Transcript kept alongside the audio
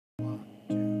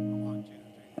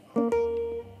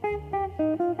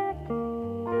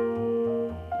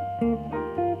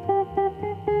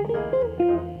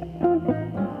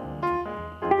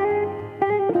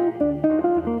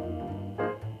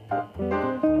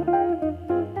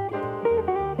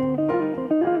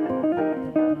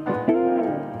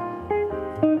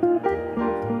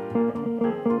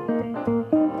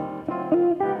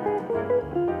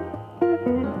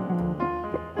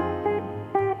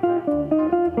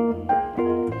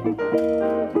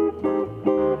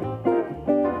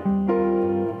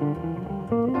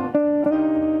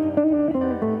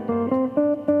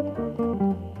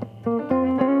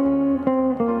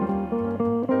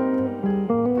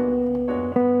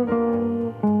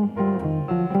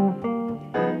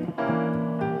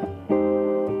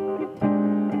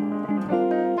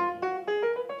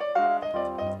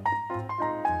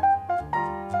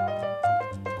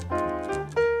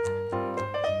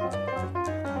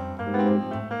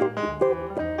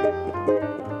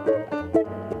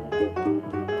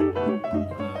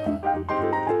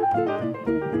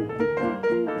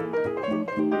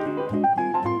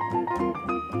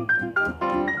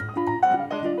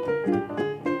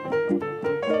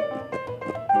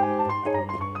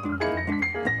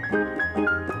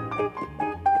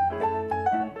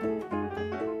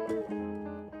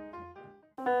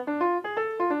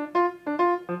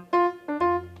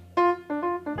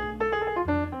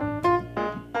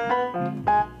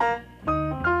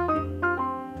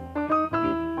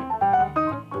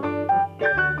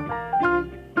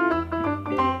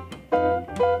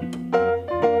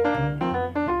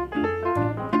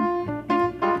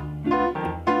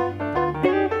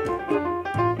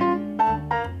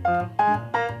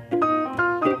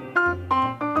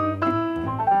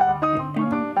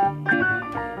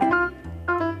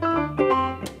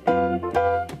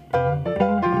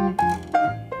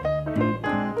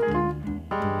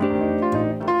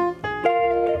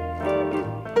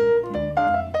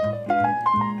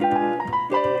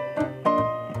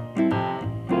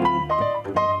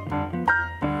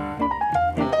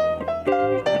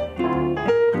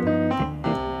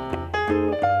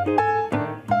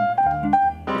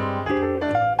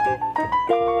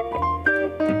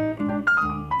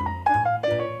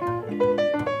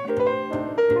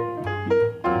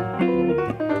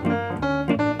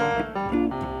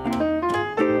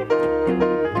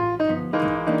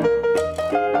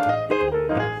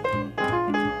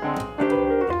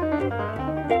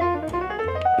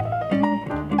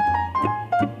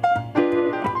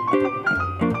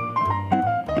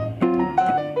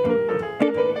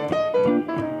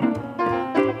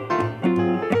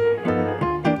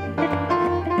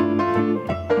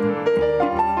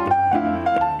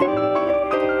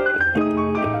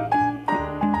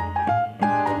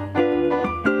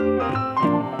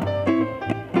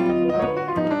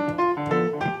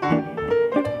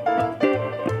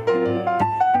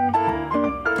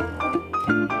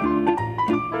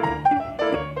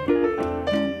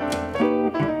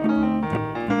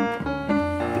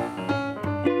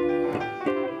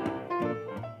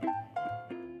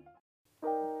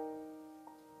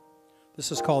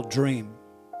This is called Dream.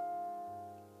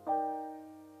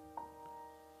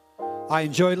 I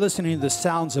enjoy listening to the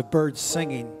sounds of birds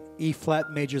singing, E-flat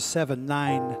major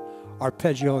 7/9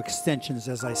 arpeggio extensions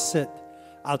as I sit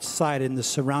outside in the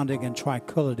surrounding and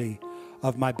tranquility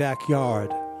of my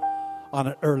backyard on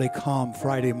an early, calm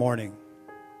Friday morning.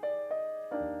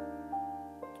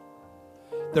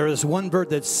 There is one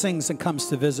bird that sings and comes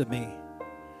to visit me.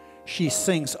 She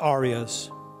sings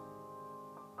arias.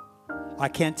 I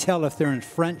can't tell if they're in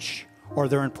French or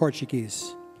they're in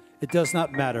Portuguese. It does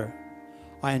not matter.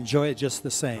 I enjoy it just the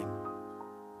same.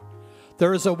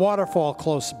 There is a waterfall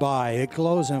close by. It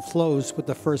glows and flows with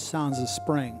the first sounds of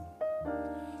spring.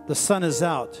 The sun is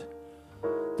out.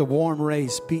 The warm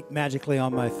rays beat magically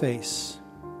on my face.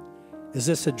 Is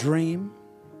this a dream?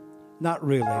 Not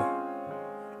really.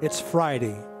 It's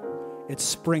Friday. It's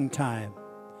springtime.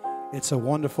 It's a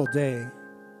wonderful day.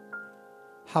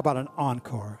 How about an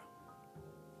encore?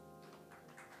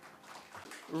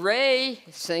 Ray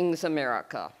sings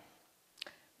America.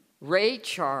 Ray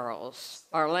Charles,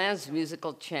 our land's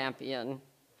musical champion.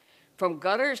 From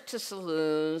gutters to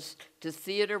saloons to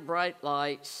theater bright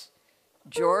lights,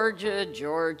 Georgia,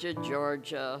 Georgia,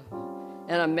 Georgia,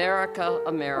 and America,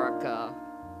 America.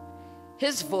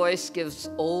 His voice gives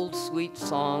old sweet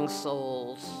song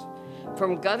souls.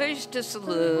 From gutters to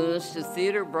saloons to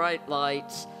theater bright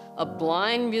lights, a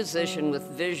blind musician with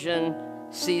vision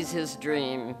sees his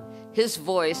dream. His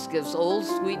voice gives old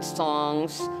sweet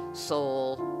songs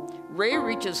soul. Ray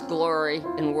reaches glory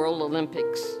in World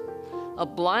Olympics. A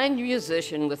blind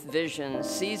musician with vision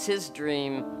sees his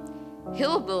dream.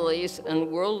 Hillbillies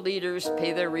and world leaders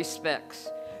pay their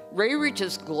respects. Ray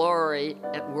reaches glory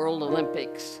at World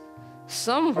Olympics.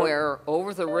 Somewhere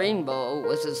over the rainbow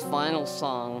was his final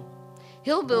song.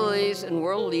 Hillbillies and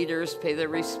world leaders pay their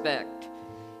respect.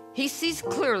 He sees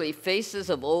clearly faces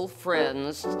of old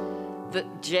friends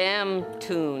that jam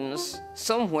tunes.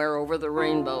 Somewhere over the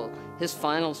rainbow, his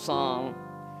final song.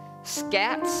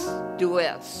 Scats,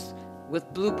 duets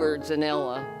with bluebirds and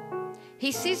Ella.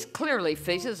 He sees clearly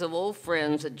faces of old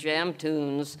friends that jam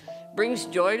tunes, brings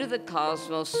joy to the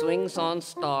cosmos, swings on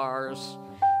stars.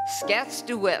 Scats,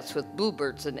 duets with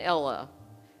bluebirds and Ella.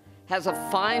 Has a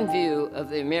fine view of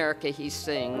the America he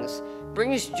sings,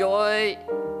 brings joy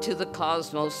to the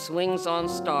cosmos, swings on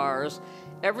stars.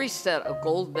 Every set of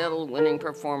gold medal winning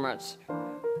performance.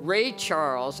 Ray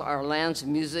Charles, our land's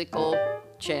musical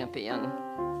champion. 1,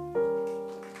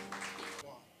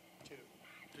 2,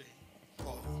 3,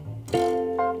 4.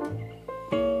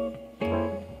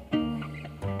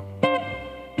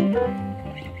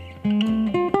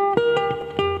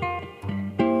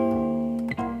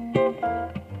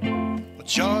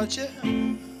 Georgia,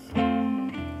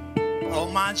 oh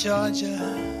my Georgia,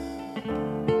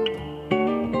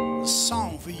 a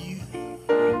song for you,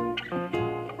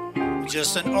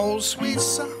 just an old sweet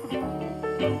song.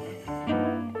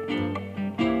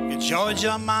 Your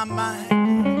Georgia on my mind.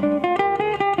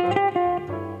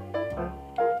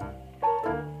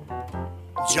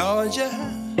 Georgia,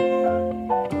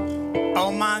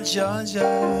 oh my Georgia,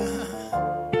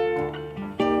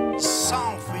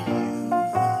 song for you.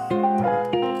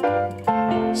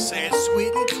 Say it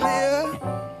sweet and clear,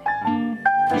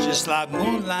 just like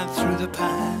moonlight through the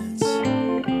pines.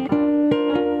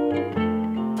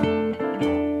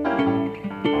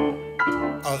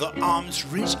 Other arms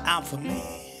reach out for me.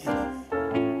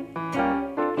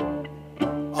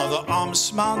 Other arms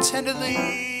smile tenderly.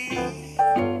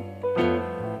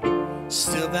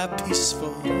 Still that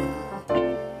peaceful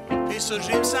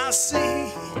dreams I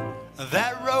see.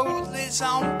 That road leads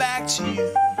on back to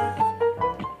you.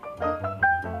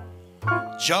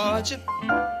 Georgia,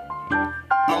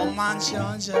 oh my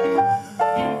Georgia,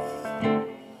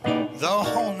 the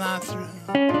whole night through.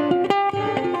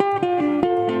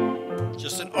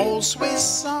 Just an old sweet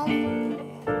song,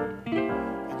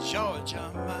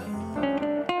 Georgia, man.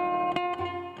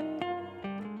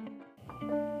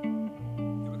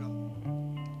 Here we go.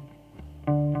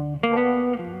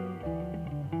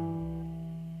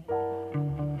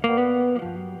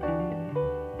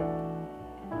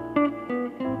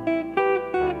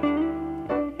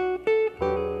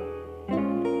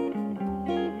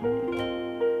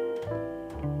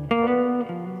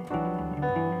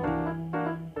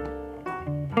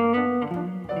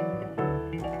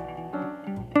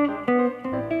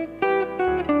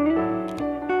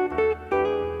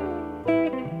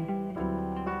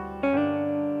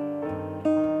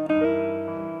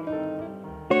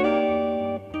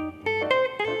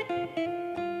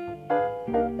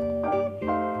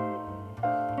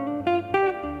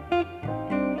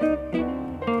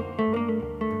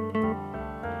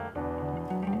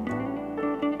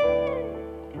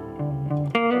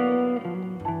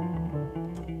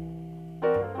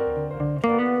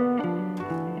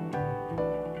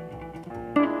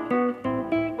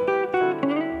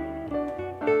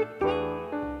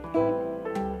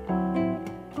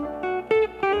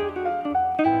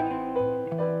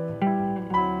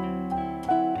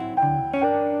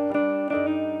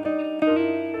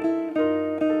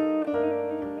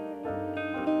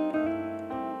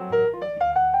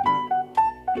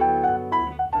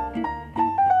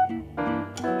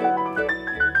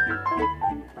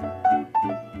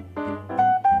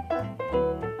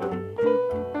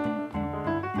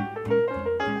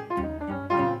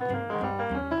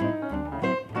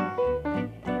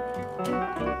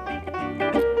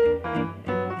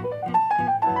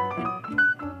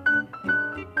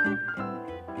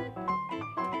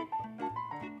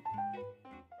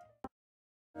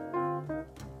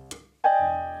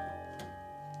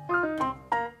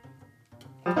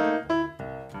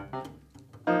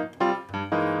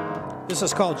 This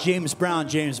is called James Brown,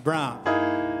 James Brown.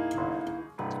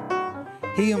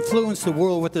 He influenced the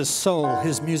world with his soul,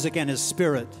 his music, and his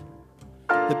spirit.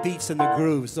 The beats and the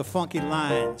grooves, the funky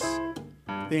lines,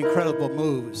 the incredible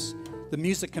moves. The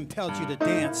music compelled you to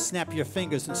dance, snap your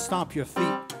fingers, and stomp your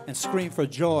feet, and scream for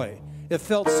joy. It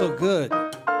felt so good.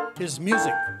 His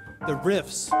music, the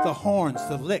riffs, the horns,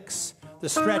 the licks, the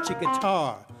scratchy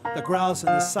guitar, the growls and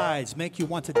the sides make you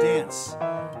want to dance,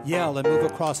 yell, and move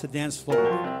across the dance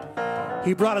floor.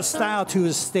 He brought a style to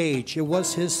his stage. It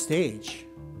was his stage.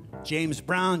 James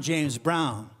Brown,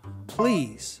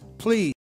 please, please.